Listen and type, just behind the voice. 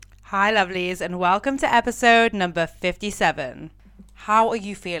Hi, lovelies, and welcome to episode number 57. How are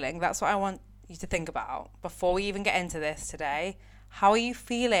you feeling? That's what I want you to think about before we even get into this today. How are you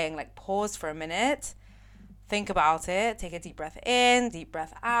feeling? Like, pause for a minute, think about it, take a deep breath in, deep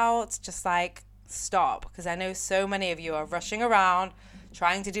breath out, just like stop. Because I know so many of you are rushing around,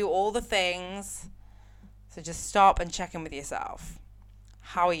 trying to do all the things. So just stop and check in with yourself.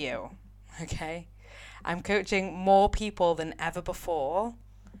 How are you? Okay. I'm coaching more people than ever before.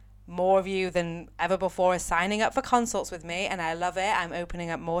 More of you than ever before are signing up for consults with me, and I love it. I'm opening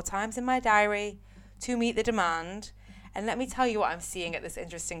up more times in my diary to meet the demand. And let me tell you what I'm seeing at this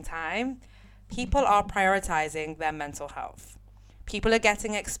interesting time. People are prioritizing their mental health. People are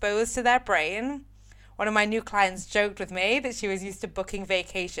getting exposed to their brain. One of my new clients joked with me that she was used to booking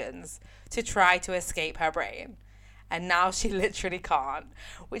vacations to try to escape her brain. And now she literally can't,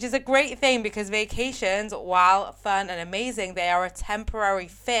 which is a great thing because vacations, while fun and amazing, they are a temporary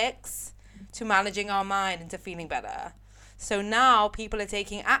fix to managing our mind and to feeling better. So now people are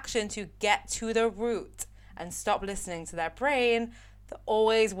taking action to get to the root and stop listening to their brain that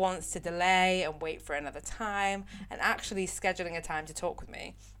always wants to delay and wait for another time and actually scheduling a time to talk with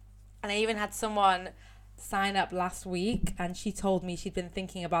me. And I even had someone sign up last week and she told me she'd been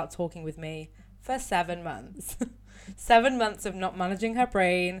thinking about talking with me for 7 months. 7 months of not managing her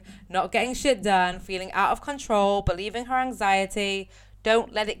brain, not getting shit done, feeling out of control, believing her anxiety.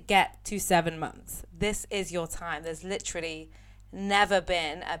 Don't let it get to 7 months. This is your time. There's literally never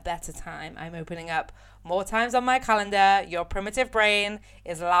been a better time. I'm opening up more times on my calendar. Your primitive brain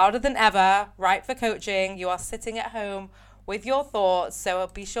is louder than ever, right for coaching. You are sitting at home with your thoughts. So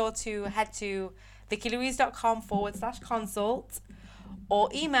be sure to head to vickylouise.com/consult. or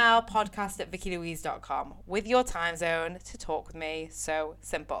email podcast@vickylouise.com with your time zone to talk with me. So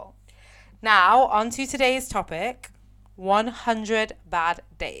simple. Now, on to today's topic, 100 bad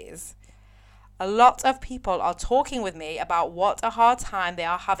days. A lot of people are talking with me about what a hard time they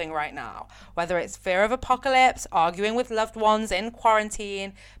are having right now, whether it's fear of apocalypse, arguing with loved ones in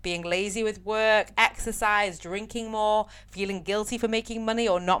quarantine, being lazy with work, exercise, drinking more, feeling guilty for making money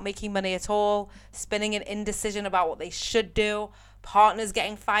or not making money at all, spinning an indecision about what they should do, partners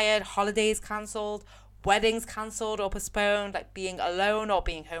getting fired, holidays cancelled, weddings cancelled or postponed, like being alone or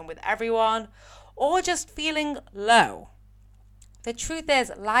being home with everyone, or just feeling low. The truth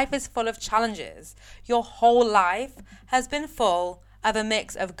is, life is full of challenges. Your whole life has been full of a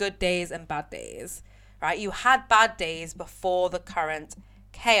mix of good days and bad days, right? You had bad days before the current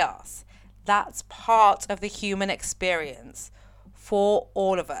chaos. That's part of the human experience for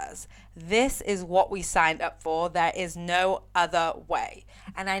all of us. This is what we signed up for. There is no other way.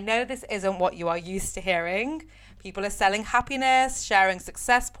 And I know this isn't what you are used to hearing. People are selling happiness, sharing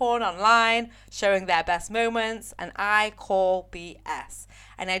success porn online, showing their best moments, and I call BS.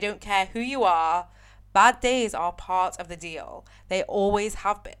 And I don't care who you are, bad days are part of the deal. They always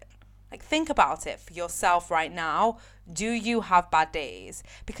have been. Like, think about it for yourself right now. Do you have bad days?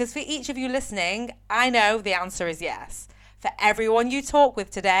 Because for each of you listening, I know the answer is yes. For everyone you talk with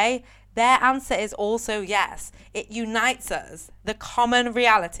today, their answer is also yes. It unites us, the common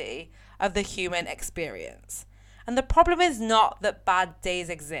reality of the human experience. And the problem is not that bad days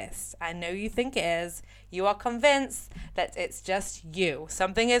exist. I know you think it is. You are convinced that it's just you.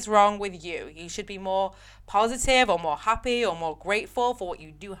 Something is wrong with you. You should be more positive or more happy or more grateful for what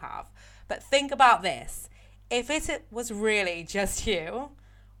you do have. But think about this. If it was really just you,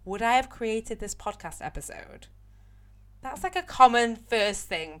 would I have created this podcast episode? That's like a common first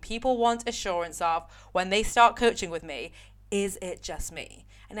thing people want assurance of when they start coaching with me. Is it just me?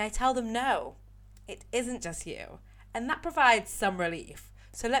 And I tell them, no, it isn't just you. And that provides some relief.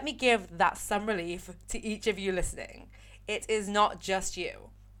 So let me give that some relief to each of you listening. It is not just you.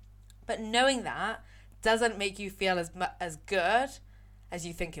 But knowing that doesn't make you feel as good as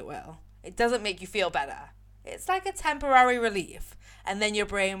you think it will. It doesn't make you feel better. It's like a temporary relief. And then your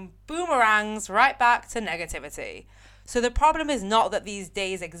brain boomerangs right back to negativity. So the problem is not that these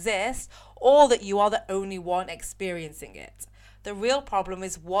days exist or that you are the only one experiencing it. The real problem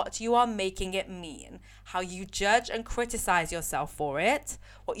is what you are making it mean, how you judge and criticize yourself for it,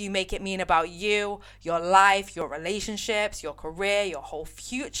 what you make it mean about you, your life, your relationships, your career, your whole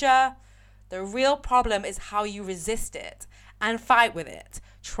future. The real problem is how you resist it and fight with it,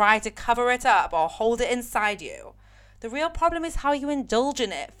 try to cover it up or hold it inside you. The real problem is how you indulge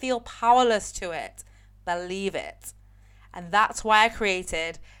in it, feel powerless to it, believe it. And that's why I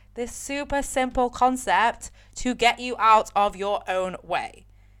created this super simple concept to get you out of your own way.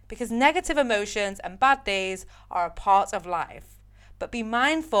 Because negative emotions and bad days are a part of life. But be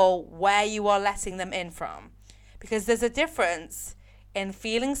mindful where you are letting them in from. Because there's a difference in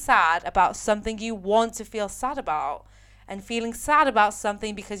feeling sad about something you want to feel sad about, and feeling sad about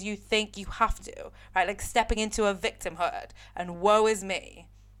something because you think you have to, right? Like stepping into a victimhood and woe is me.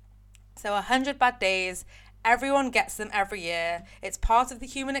 So 100 bad days, everyone gets them every year. It's part of the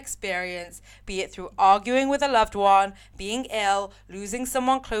human experience, be it through arguing with a loved one, being ill, losing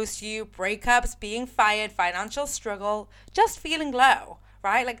someone close to you, breakups, being fired, financial struggle, just feeling low,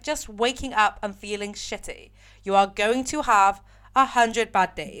 right? Like just waking up and feeling shitty. You are going to have 100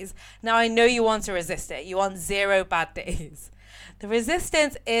 bad days. Now, I know you want to resist it. You want 0 bad days. The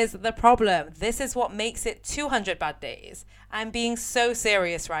resistance is the problem. This is what makes it 200 bad days. I'm being so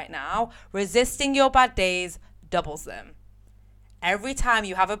serious right now. Resisting your bad days doubles them. Every time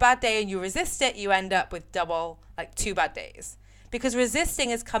you have a bad day and you resist it, you end up with double, like 2 bad days. Because resisting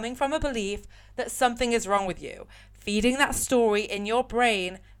is coming from a belief that something is wrong with you. Feeding that story in your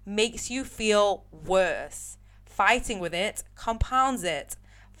brain makes you feel worse. Fighting with it compounds it.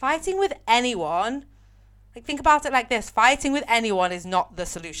 Fighting with anyone, like think about it like this, fighting with anyone is not the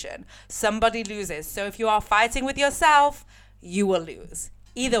solution. Somebody loses. So if you are fighting with yourself, you will lose.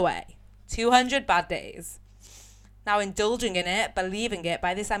 Either way, 200 bad days. Now, indulging in it, believing it,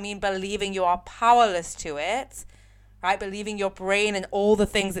 by this I mean believing you are powerless to it, right? Believing your brain and all the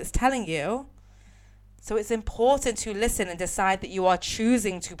things it's telling you. So it's important to listen and decide that you are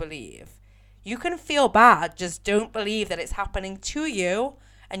choosing to believe. You can feel bad, just don't believe that it's happening to you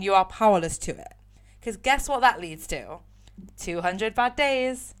and you are powerless to it. Because guess what that leads to? 200 bad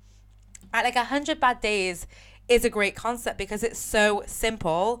days. Right, like 100 bad days is a great concept because it's so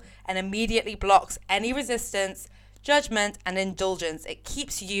simple and immediately blocks any resistance, judgment, and indulgence. It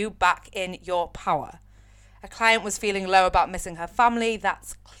keeps you back in your power. A client was feeling low about missing her family.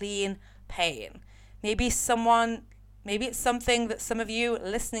 That's clean pain. Maybe it's something that some of you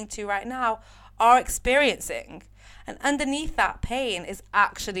listening to right now are experiencing. And underneath that pain is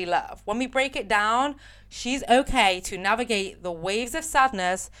actually love. When we break it down, she's okay to navigate the waves of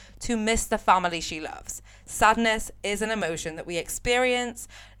sadness to miss the family she loves. Sadness is an emotion that we experience.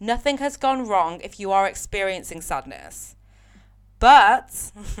 Nothing has gone wrong if you are experiencing sadness.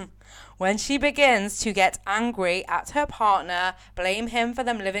 But when she begins to get angry at her partner, blame him for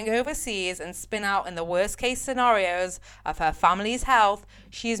them living overseas, and spin out in the worst case scenarios of her family's health,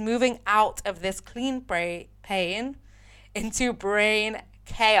 she is moving out of this clean pain into brain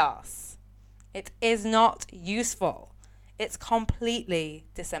chaos. It is not useful. It's completely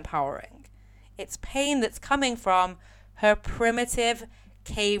disempowering. It's pain that's coming from her primitive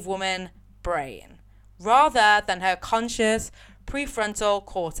cavewoman brain rather than her conscious prefrontal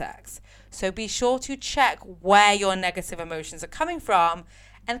cortex. So be sure to check where your negative emotions are coming from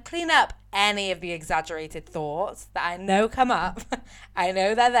and clean up any of the exaggerated thoughts that I know come up. I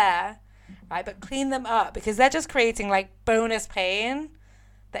know they're there, right? But clean them up because they're just creating like bonus pain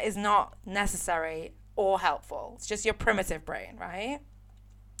that is not necessary or helpful. It's just your primitive brain, right?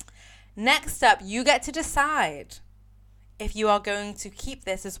 Next up, you get to decide if you are going to keep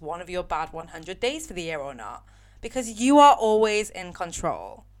this as one of your bad 100 days for the year or not, because you are always in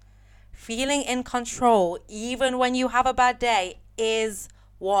control. Feeling in control, even when you have a bad day, is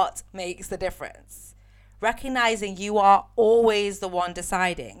what makes the difference. Recognizing you are always the one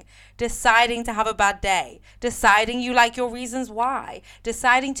deciding to have a bad day, deciding you like your reasons why,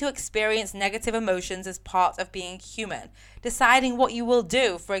 deciding to experience negative emotions as part of being human, deciding what you will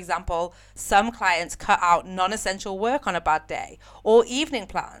do. For example, some clients cut out non-essential work on a bad day or evening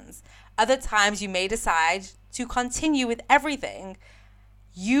plans. Other times you may decide to continue with everything.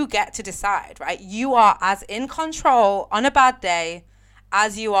 You get to decide, right? You are as in control on a bad day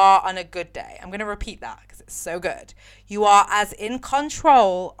as you are on a good day. I'm going to repeat that because it's so good. You are as in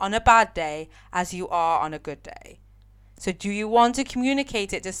control on a bad day as you are on a good day. So do you want to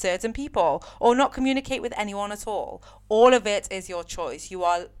communicate it to certain people or not communicate with anyone at all? All of it is your choice. You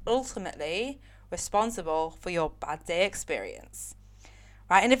are ultimately responsible for your bad day experience,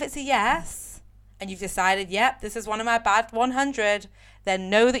 right? And if it's a yes, and you've decided, yep, this is one of my bad 100, then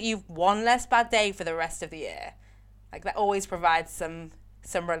know that you've one less bad day for the rest of the year. Like that always provides some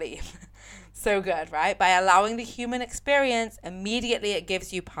relief. So good, right? By allowing the human experience, immediately it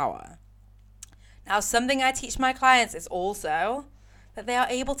gives you power. Now, something I teach my clients is also that they are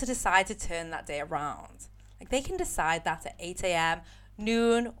able to decide to turn that day around. Like they can decide that at 8 a.m.,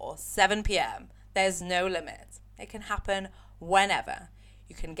 noon, or 7 p.m. There's no limit. It can happen whenever.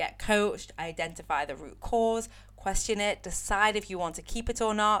 You can get coached, identify the root cause, question it, decide if you want to keep it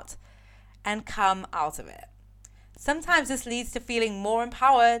or not, and come out of it. Sometimes this leads to feeling more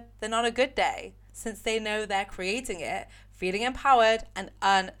empowered than on a good day, since they know they're creating it, feeling empowered and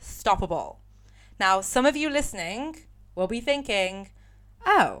unstoppable. Now, some of you listening will be thinking,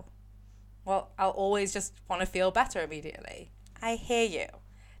 oh, well, I'll always just want to feel better immediately. I hear you.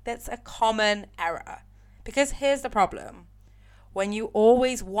 That's a common error. Because here's the problem. When you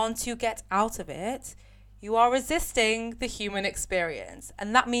always want to get out of it, you are resisting the human experience.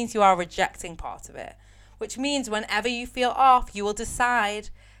 And that means you are rejecting part of it. Which means whenever you feel off, you will decide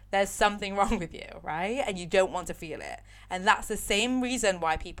there's something wrong with you, right? And you don't want to feel it. And that's the same reason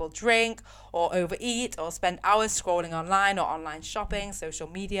why people drink or overeat or spend hours scrolling online or online shopping, social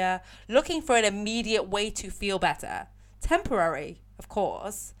media, looking for an immediate way to feel better. Temporary, of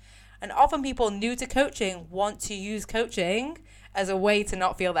course. And often people new to coaching want to use coaching as a way to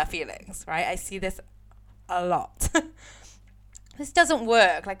not feel their feelings, right? I see this a lot. This doesn't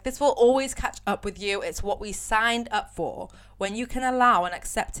work. Like, this will always catch up with you. It's what we signed up for. When you can allow and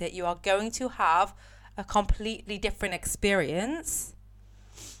accept it, you are going to have a completely different experience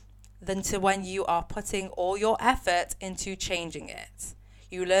than to when you are putting all your effort into changing it.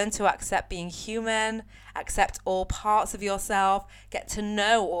 You learn to accept being human, accept all parts of yourself, get to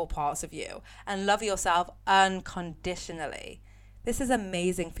know all parts of you, and love yourself unconditionally. This is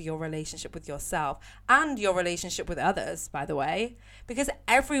amazing for your relationship with yourself and your relationship with others, by the way, because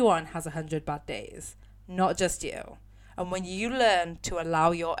everyone has 100 bad days, not just you. And when you learn to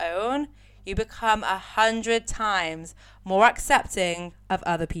allow your own, you become 100 times more accepting of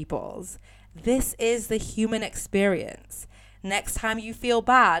other people's. This is the human experience. Next time you feel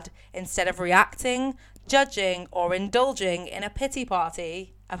bad, instead of reacting, judging, or indulging in a pity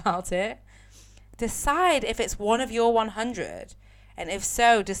party about it, decide if it's one of your 100. And if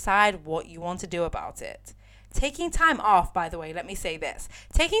so, decide what you want to do about it. Taking time off, by the way, let me say this.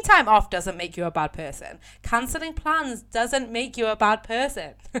 Taking time off doesn't make you a bad person. Canceling plans doesn't make you a bad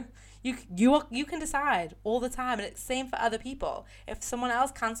person. You can decide all the time, and it's the same for other people. If someone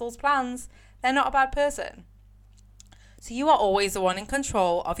else cancels plans, they're not a bad person. So you are always the one in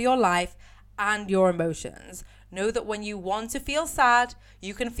control of your life and your emotions. Know that when you want to feel sad,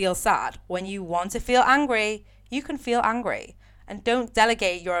 you can feel sad. When you want to feel angry, you can feel angry. And don't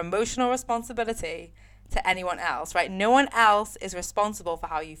delegate your emotional responsibility to anyone else, right? No one else is responsible for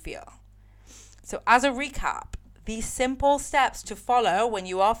how you feel. So as a recap, these simple steps to follow when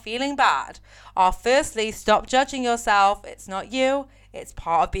you are feeling bad are: firstly, stop judging yourself. It's not you, it's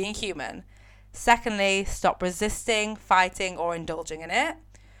part of being human. Secondly, stop resisting, fighting, or indulging in it.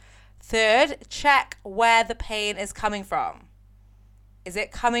 Third, check where the pain is coming from. Is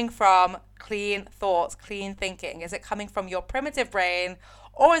it coming from clean thoughts, clean thinking? Is it coming from your primitive brain,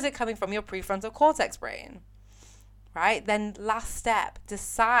 or is it coming from your prefrontal cortex brain? Right? Then last step,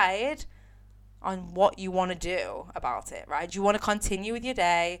 decide on what you want to do about it, right? Do you want to continue with your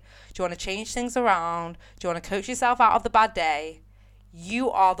day? Do you want to change things around? Do you want to coach yourself out of the bad day?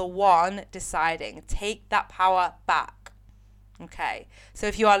 You are the one deciding. Take that power back. Okay. So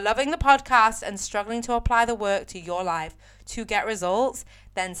if you are loving the podcast and struggling to apply the work to your life to get results,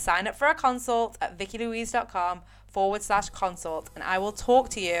 then sign up for a consult at vickylouise.com/consult, and I will talk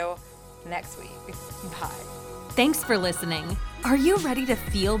to you next week. Bye. Thanks for listening. Are you ready to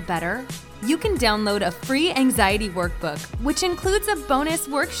feel better? You can download a free anxiety workbook, which includes a bonus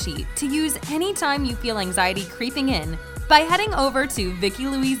worksheet to use anytime you feel anxiety creeping in, by heading over to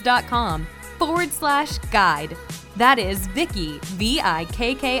vickylouise.com/guide. That is Vicky,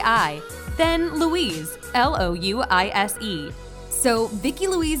 VIKKI, then Louise, LOUISE. So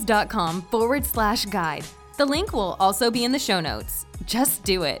vickylouise.com/guide. The link will also be in the show notes. Just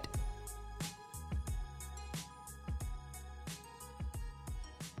do it.